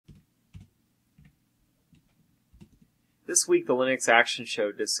This week, the Linux Action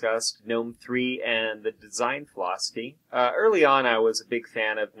Show discussed GNOME 3 and the design philosophy. Early on, I was a big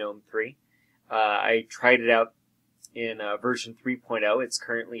fan of GNOME 3. I tried it out in version 3.0. It's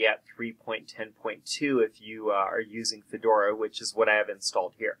currently at 3.10.2 if you are using Fedora, which is what I have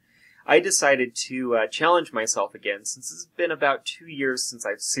installed here. I decided to challenge myself again, since it's been about 2 years since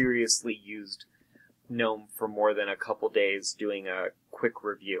I've seriously used GNOME for more than a couple days, doing a quick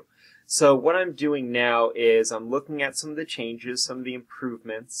review. So what I'm doing now is I'm looking at some of the changes, some of the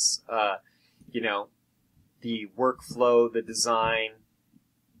improvements, the workflow, the design,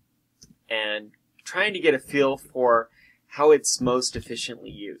 and trying to get a feel for how it's most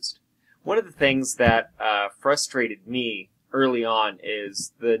efficiently used. One of the things that frustrated me early on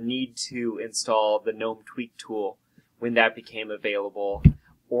is the need to install the GNOME Tweak tool when that became available,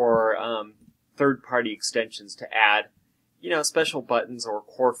 or third-party extensions to add special buttons or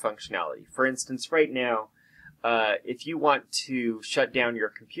core functionality. For instance, right now, if you want to shut down your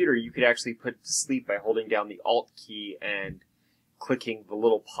computer, you could actually put it to sleep by holding down the Alt key and clicking the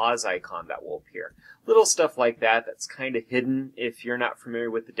little pause icon that will appear. Little stuff like that that's kind of hidden. If you're not familiar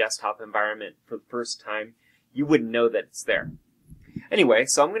with the desktop environment for the first time, you wouldn't know that it's there. Anyway,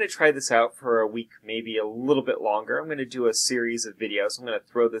 so I'm going to try this out for a week, maybe a little bit longer. I'm going to do a series of videos. I'm going to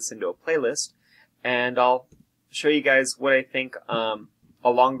throw this into a playlist, and I'll show you guys what I think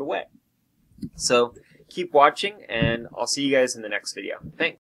along the way. So keep watching, and I'll see you guys in the next video. Thanks.